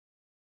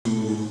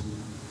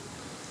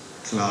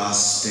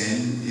class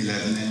 10,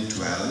 11 and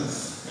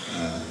 12.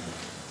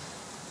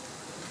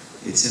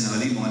 It's an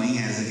early morning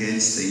as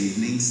against the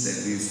evenings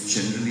that we've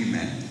generally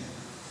met.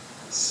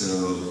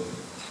 So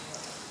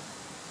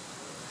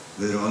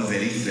we're all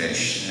very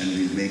fresh and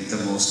we'll make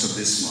the most of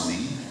this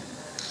morning.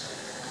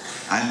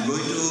 I'm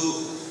going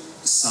to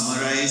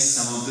summarize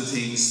some of the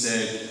things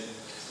that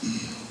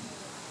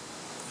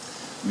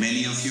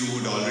many of you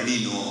would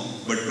already know,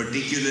 but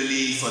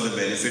particularly for the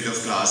benefit of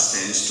class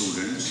 10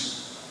 students,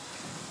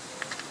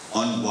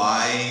 on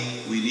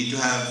why we need to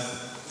have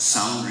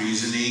sound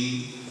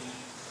reasoning,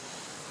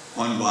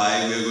 on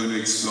why we are going to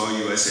explore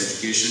US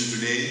education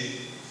today.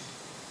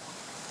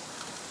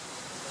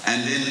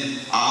 And then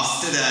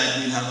after that,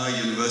 we'll have our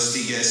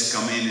university guests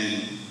come in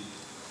and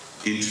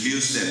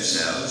introduce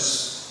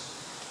themselves.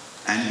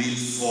 And we'll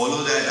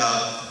follow that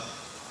up.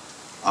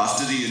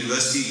 After the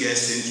university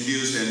guests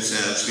introduce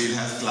themselves, we'll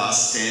have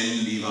class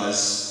 10 leave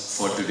us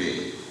for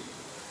today.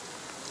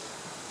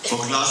 For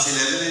class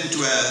 11 and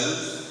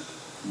 12,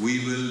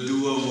 we will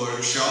do a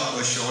workshop,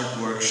 a short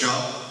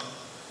workshop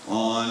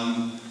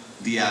on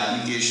the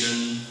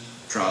application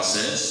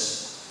process.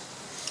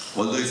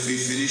 Although if we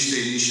finish the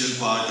initial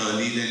part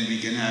early, then we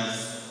can have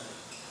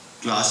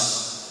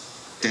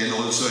class 10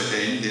 also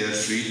attend, they are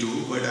free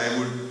too, but I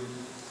would,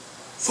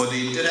 for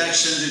the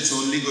interactions, it's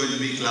only going to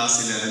be class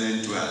 11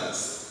 and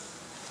 12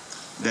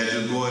 that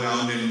will go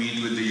around and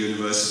meet with the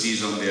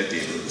universities on their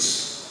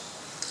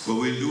tables. But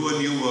we'll do a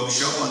new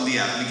workshop on the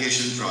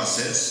application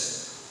process,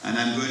 and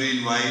I'm going to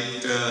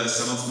invite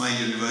some of my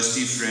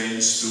university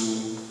friends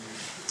to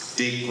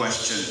take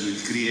questions. We'll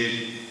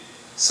create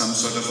some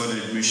sort of an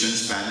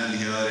admissions panel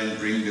here and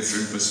bring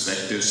different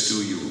perspectives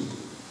to you.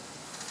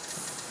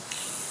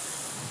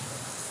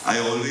 I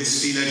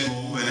always feel at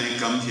home when I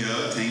come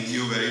here. Thank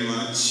you very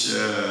much,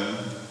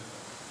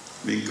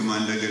 Wing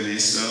Commander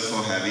Ganesha,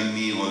 for having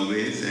me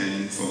always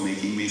and for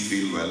making me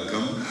feel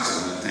welcome.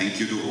 Thank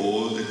you to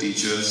all the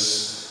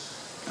teachers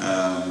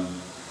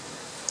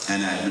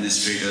and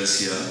administrators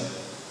here.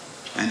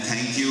 And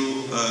thank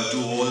you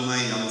to all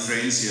my young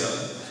friends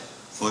here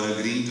for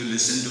agreeing to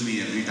listen to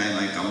me every time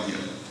I come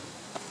here.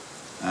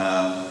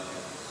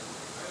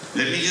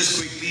 Let me just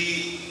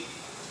quickly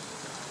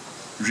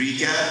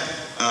recap.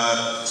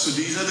 So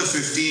these are the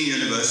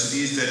 15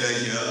 universities that are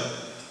here.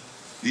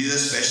 These are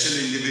special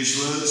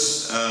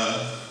individuals,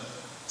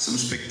 some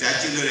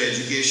spectacular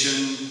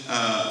education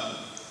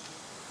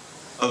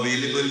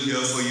available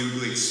here for you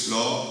to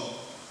explore.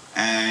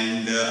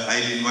 And I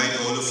invite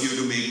all of you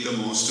to make the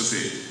most of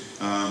it.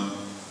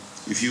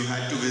 If you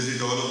had to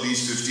visit all of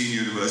these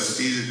 15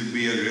 universities, it would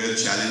be a real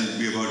challenge. It would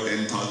be about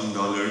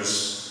 $10,000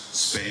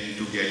 spent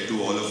to get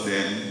to all of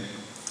them.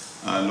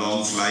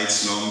 Long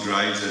flights, long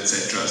drives,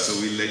 etc. So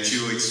we'll let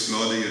you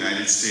explore the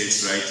United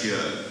States right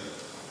here.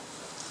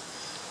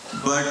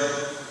 But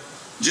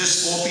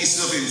just 4 pieces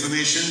of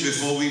information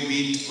before we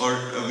meet or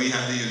we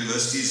have the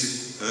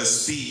universities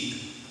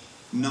speak.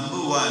 Number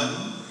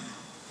 1,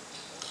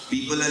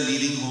 people are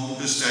leaving home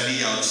to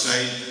study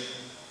outside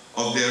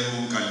of their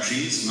home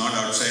countries, not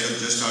outside of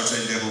just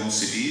outside their home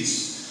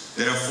cities.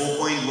 There are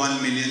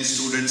 4.1 million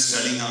students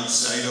studying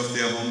outside of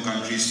their home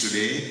countries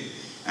today,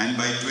 and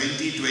by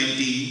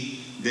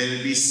 2020 there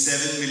will be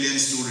 7 million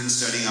students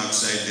studying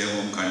outside their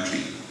home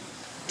country.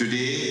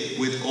 Today,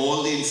 with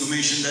all the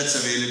information that's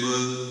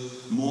available,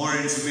 more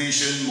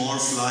information, more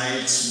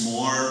flights,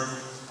 more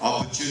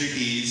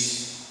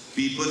opportunities,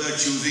 people are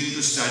choosing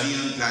to study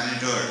on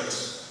planet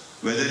Earth.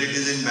 Whether it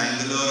is in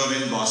Bangalore or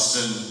in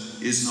Boston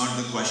is not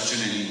the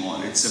question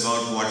anymore. It's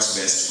about what's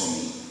best for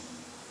me.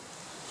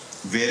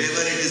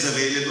 Wherever it is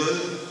available,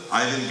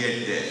 I will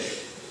get there.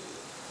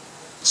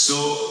 So,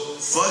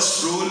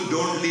 first rule,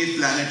 don't leave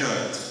planet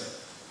Earth.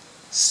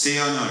 Stay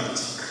on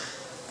Earth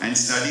and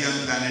study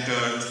on planet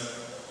Earth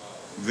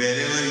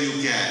wherever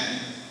you can.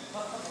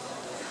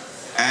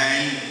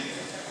 And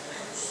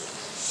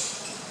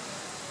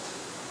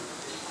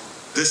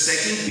the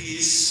second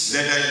piece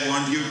that I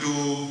want you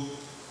to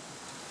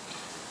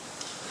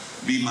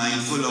be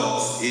mindful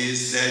of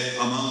is that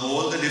among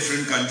all the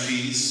different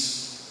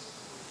countries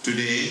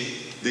today,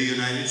 the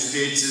United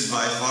States is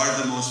by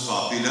far the most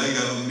popular. You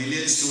have 1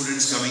 million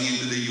students coming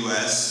into the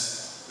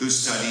US to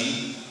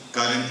study.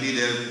 Currently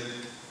there are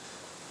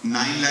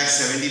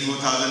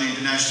 9,74,000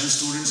 international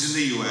students in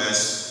the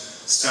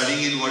US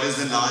studying in what is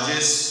the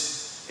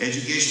largest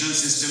educational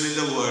system in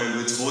the world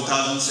with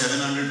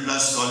 4,700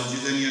 plus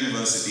colleges and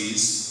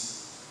universities.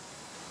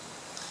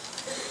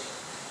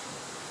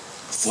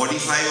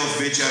 45 of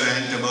which are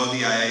ranked above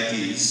the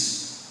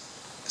IITs.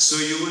 So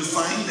you will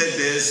find that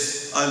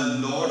there's a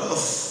lot of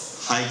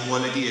high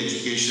quality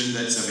education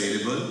that's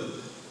available.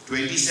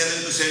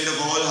 27%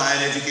 of all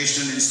higher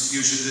educational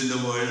institutions in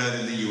the world are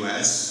in the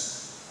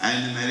US,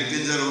 and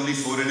Americans are only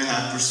 4.5%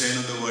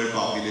 of the world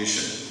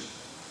population.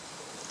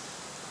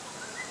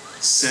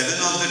 7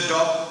 of the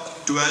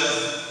top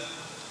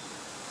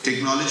 12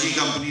 technology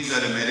companies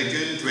are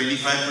American,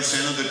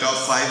 25% of the top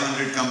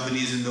 500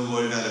 companies in the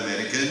world are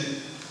American,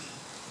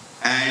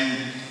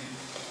 and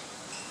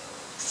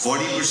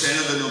 40%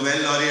 of the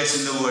Nobel laureates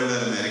in the world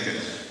are American.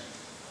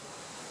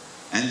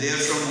 And they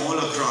are from all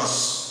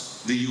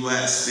across the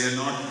US. They are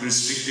not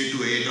restricted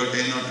to 8 or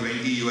 10 or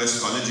 20 US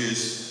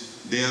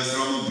colleges. They are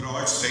from a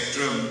broad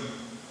spectrum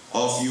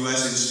of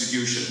US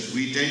institutions.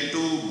 We tend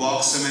to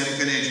box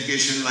American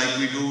education like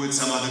we do with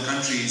some other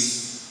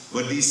countries,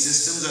 but these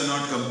systems are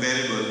not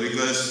comparable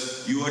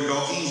because you are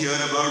talking here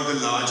about the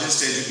largest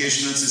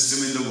educational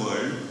system in the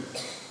world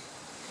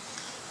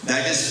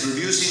that is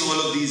producing all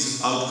of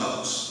these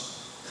outcomes.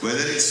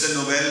 Whether it's the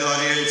Nobel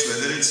laureates,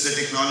 whether it's the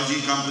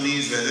technology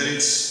companies, whether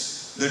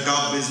it's the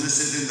top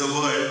businesses in the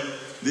world,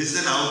 this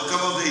is an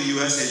outcome of the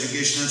US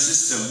educational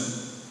system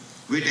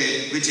which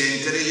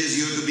encourages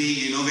you to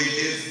be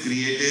innovative,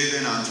 creative,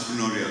 and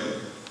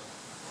entrepreneurial.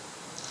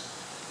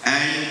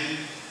 And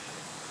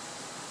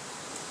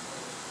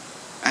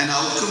an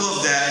outcome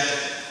of that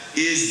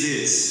is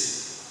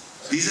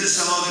this. These are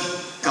some of the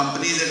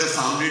companies that are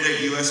founded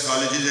at US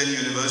colleges and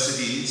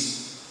universities.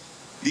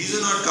 These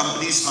are not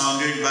companies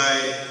founded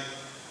by,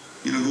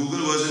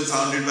 Google wasn't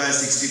founded by a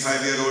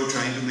 65-year-old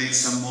trying to make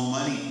some more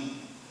money.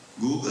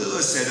 Google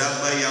was set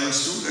up by young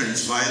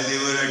students while they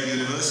were at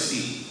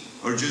university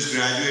or just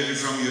graduated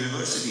from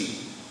university.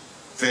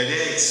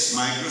 FedEx,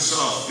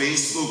 Microsoft,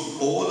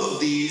 Facebook, all of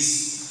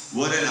these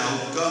were an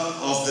outcome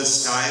of the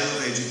style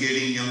of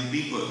educating young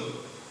people.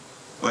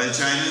 While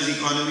China's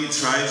economy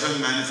thrives on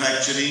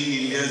manufacturing,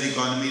 India's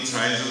economy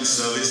thrives on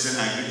service and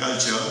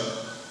agriculture,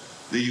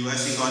 the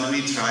US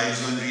economy thrives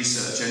on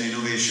research and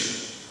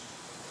innovation.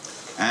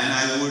 And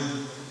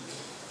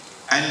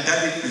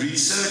that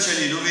research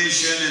and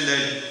innovation and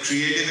that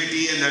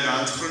creativity and that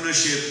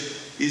entrepreneurship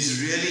is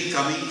really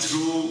coming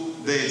through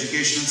the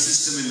educational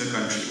system in the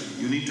country.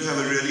 You need to have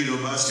a really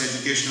robust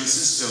educational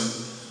system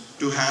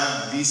to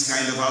have these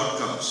kind of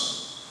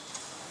outcomes.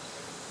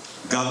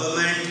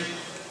 Government,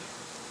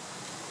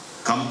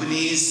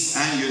 companies,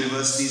 and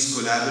universities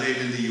collaborate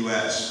in the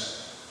US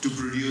to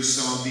produce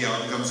some of the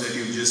outcomes that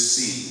you've just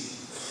seen.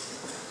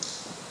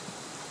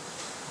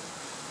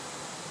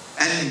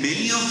 And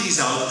many of these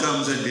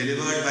outcomes are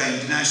delivered by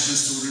international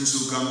students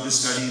who come to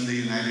study in the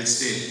United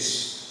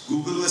States.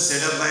 Google was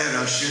set up by a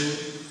Russian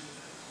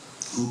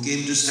who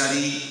came to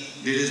study,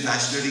 did his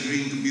bachelor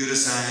degree in computer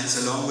science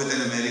along with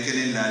an American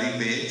in Larry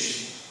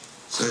Page.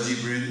 Sergey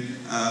Brin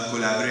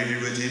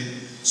collaborated with him.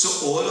 So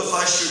all of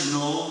us should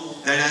know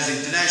that as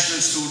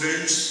international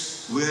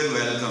students, we're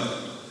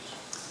welcome.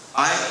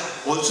 I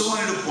also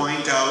wanted to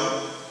point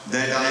out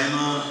that I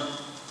am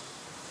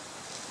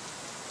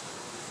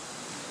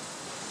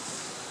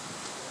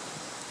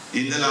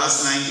in the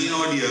last 19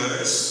 odd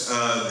years,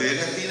 there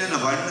have been an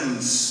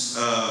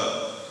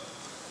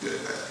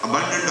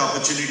abundant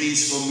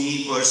opportunities for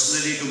me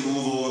personally to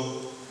move over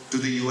to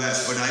the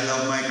US, but I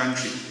love my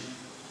country.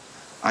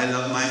 I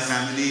love my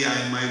family,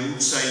 my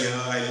roots are here,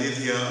 I live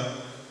here,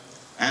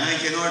 and I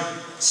cannot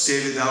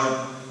stay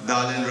without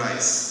dal and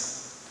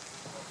rice.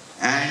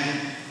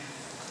 And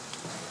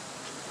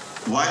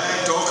while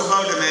I talk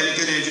about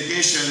American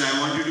education, I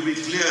want you to be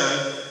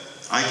clear,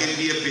 I can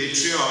be a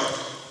patriot,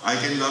 I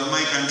can love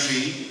my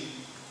country,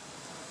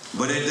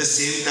 but at the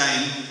same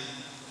time,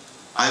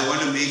 I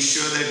want to make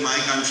sure that my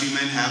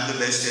countrymen have the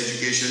best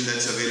education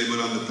that's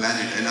available on the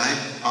planet. And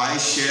I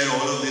share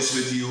all of this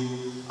with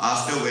you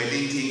after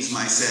vetting things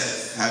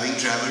myself, having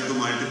traveled to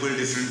multiple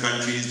different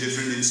countries,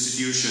 different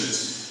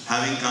institutions,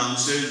 having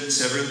counseled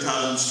several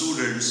thousand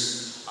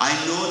students. I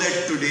know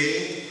that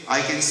today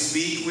I can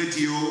speak with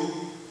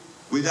you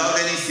without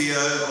any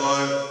fear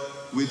or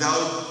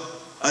without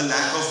a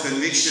lack of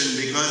conviction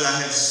because I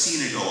have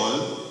seen it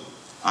all.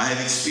 I have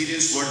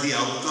experienced what the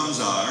outcomes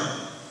are,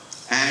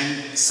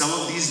 and some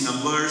of these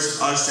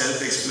numbers are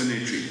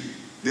self-explanatory.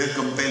 They're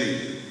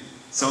compelling.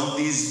 Some of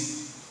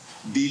these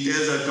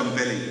details are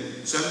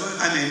compelling. So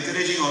I'm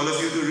encouraging all of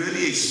you to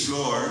really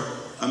explore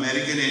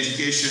American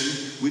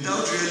education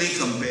without really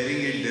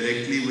comparing it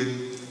directly with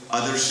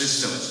other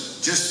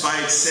systems. Just by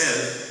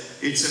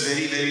itself, it's a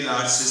very, very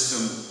large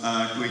system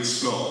to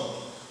explore.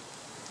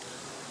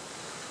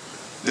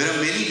 There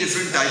are many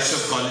different types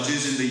of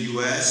colleges in the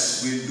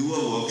US. We'll do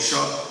a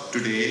workshop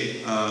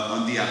today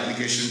on the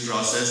application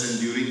process, and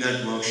during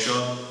that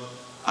workshop,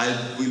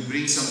 we'll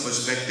bring some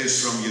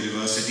perspectives from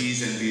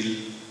universities and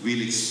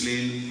we'll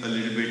explain a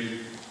little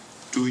bit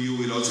to you.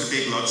 We'll also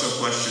take lots of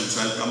questions.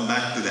 I'll come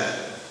back to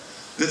that.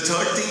 The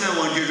third thing I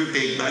want you to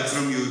take back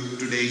from you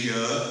today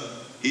here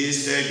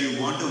is that you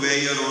want to wear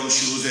your own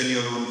shoes and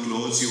your own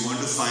clothes. You want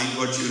to find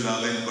what you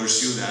love and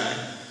pursue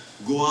that.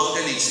 Go out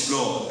and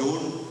explore.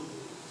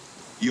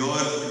 Your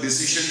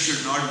decision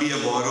should not be a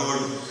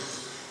borrowed,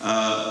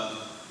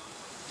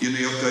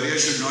 your career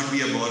should not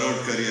be a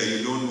borrowed career.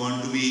 You don't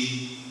want to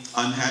be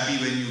unhappy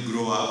when you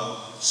grow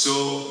up.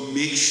 So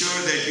make sure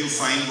that you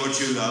find what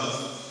you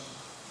love.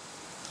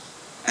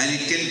 And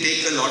it can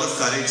take a lot of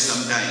courage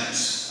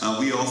sometimes.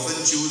 We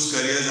often choose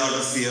careers out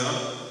of fear.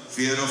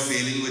 Fear of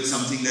failing with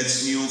something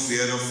that's new,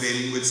 fear of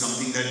failing with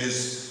something that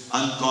is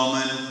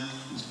uncommon.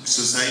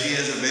 Society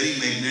has a very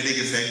magnetic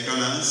effect on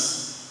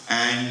us,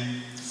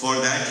 and for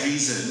that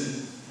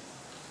reason,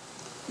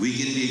 we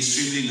can be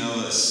extremely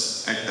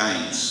nervous at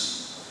times.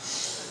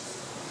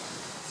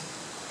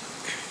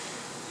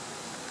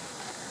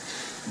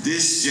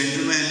 This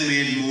gentleman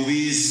made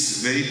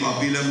movies, very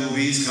popular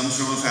movies, comes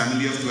from a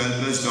family of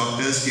 12 plus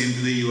doctors, came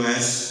to the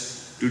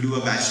US to do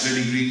a bachelor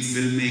degree in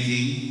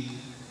filmmaking,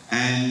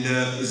 and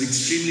was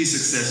extremely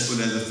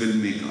successful as a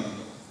filmmaker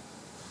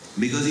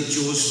because he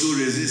chose to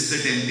resist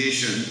the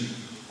temptation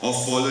of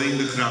following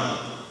the crowd.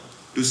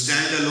 To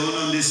stand alone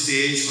on this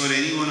stage for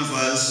any one of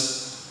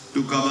us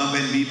to come up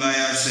and be by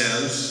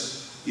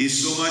ourselves is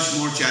so much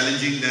more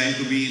challenging than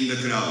to be in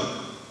the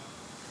crowd,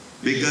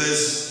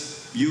 because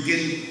you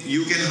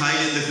can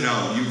hide in the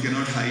crowd, you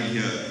cannot hide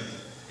here.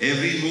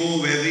 Every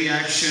move, every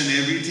action,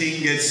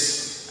 everything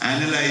gets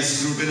analyzed,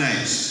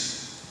 scrutinized.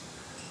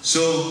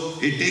 So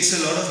it takes a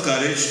lot of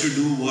courage to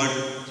do what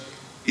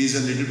is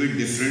a little bit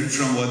different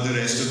from what the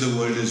rest of the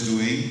world is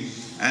doing.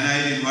 And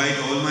I invite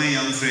all my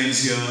young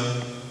friends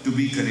here to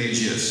be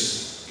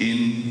courageous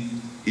in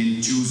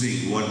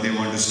choosing what they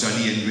want to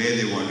study and where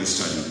they want to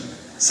study.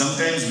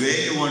 Sometimes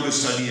where you want to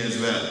study as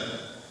well.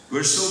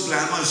 We're so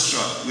glamour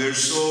struck, we're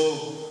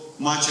so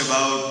much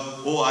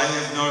about, oh, I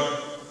have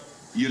not,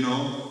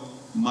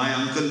 my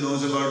uncle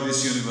knows about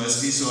this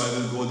university, so I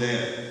will go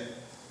there.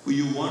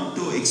 You want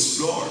to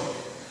explore.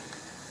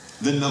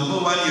 The number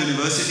one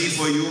university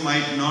for you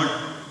might not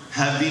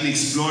have been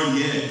explored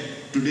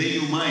yet. Today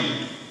you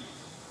might.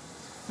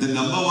 The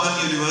number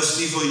one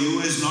university for you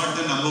is not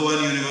the number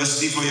one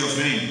university for your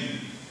friend.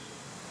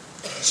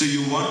 So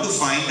you want to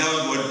find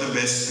out what the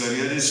best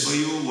career is for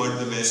you, what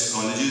the best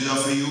colleges are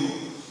for you,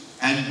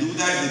 and do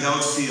that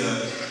without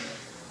fear.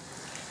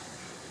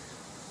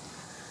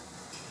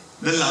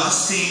 The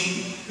last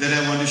thing that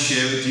I want to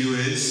share with you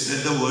is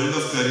that the world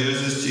of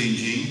careers is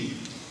changing,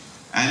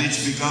 and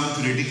it's become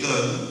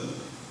critical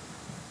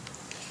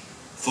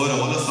for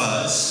all of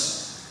us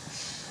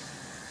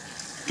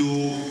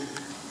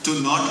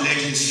to not let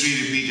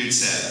history repeat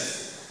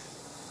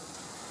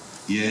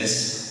itself.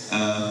 Yes,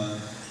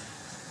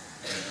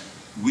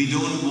 we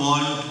don't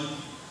want,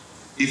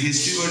 if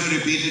history were to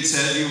repeat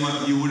itself,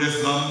 you would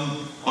have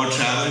come or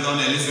traveled on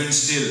elephants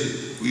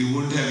still. We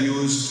wouldn't have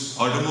used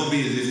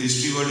automobiles. If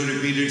history were to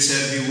repeat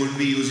itself, we wouldn't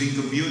be using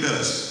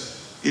computers.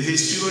 If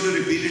history were to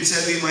repeat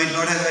itself, we might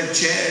not have had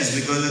chairs,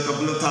 because a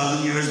couple of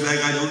thousand years back,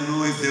 I don't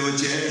know if there were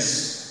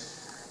chairs.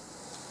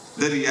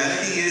 The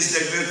reality is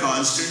that we're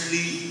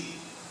constantly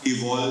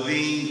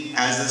evolving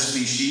as a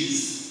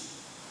species,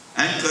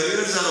 and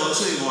careers are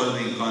also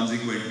evolving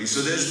consequently.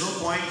 So there's no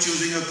point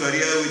choosing a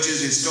career which is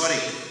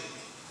historic.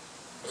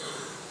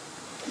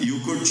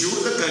 You could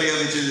choose a career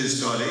which is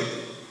historic,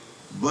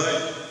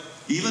 but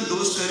even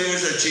those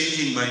careers are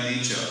changing by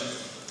nature.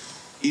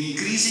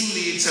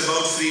 Increasingly, it's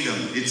about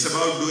freedom. It's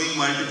about doing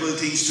multiple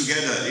things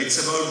together. It's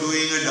about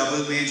doing a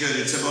double major.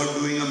 It's about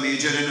doing a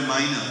major and a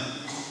minor.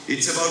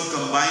 It's about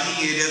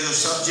combining areas of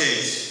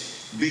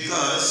subjects,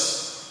 because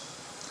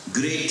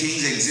great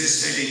things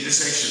exist at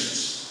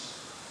intersections.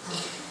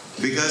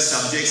 Because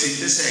subjects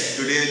intersect.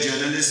 Today, a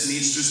journalist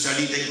needs to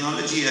study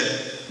technology.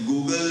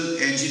 Google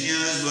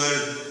engineers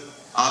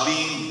are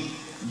being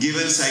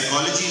given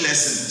psychology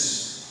lessons.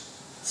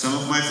 Some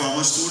of my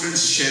former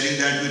students sharing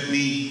that with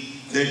me,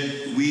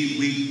 that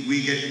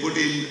we get put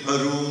in a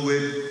room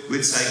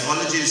with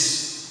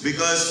psychologists,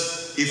 because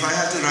if I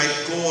have to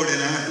write code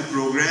and I have to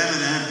program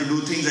and I have to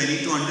do things, I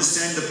need to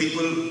understand the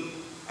people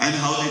and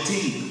how they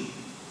think.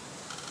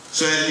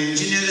 So an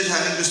engineer is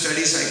having to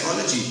study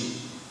psychology.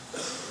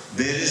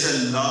 There is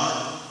a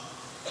lot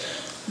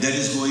that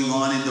is going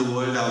on in the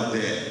world out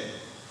there.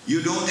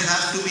 You don't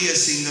have to be a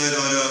singer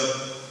or an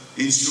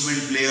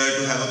instrument player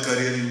to have a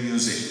career in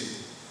music.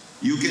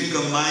 You can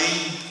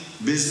combine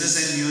business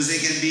and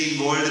music and be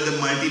involved in the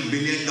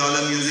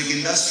multi-billion-dollar music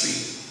industry.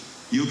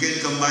 You can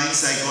combine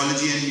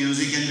psychology and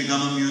music and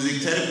become a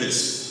music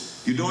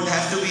therapist. You don't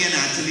have to be an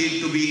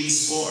athlete to be in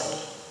sport.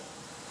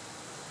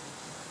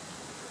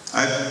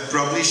 I've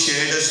probably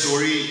shared a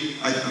story,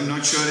 I'm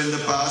not sure in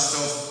the past,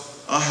 of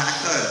a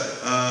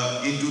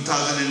hacker in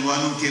 2001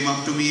 who came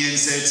up to me and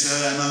said,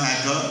 "Sir, I'm a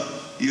hacker."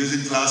 He was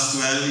in class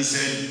 12. He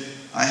said,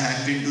 "I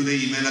hacked into the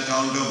email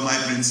account of my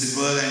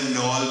principal and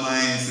all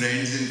my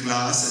friends in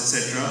class,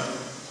 etc."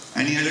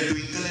 And he had a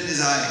twinkle in his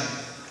eye.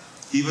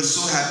 He was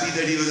so happy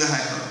that he was a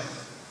hacker.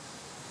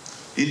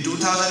 In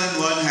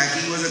 2001,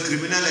 hacking was a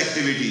criminal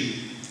activity.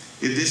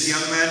 If this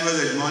young man was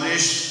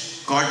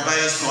admonished, caught by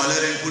his collar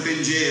and put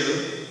in jail,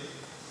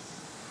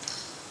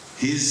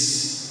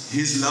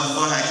 his love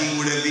for hacking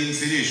would have been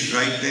finished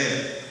right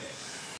there.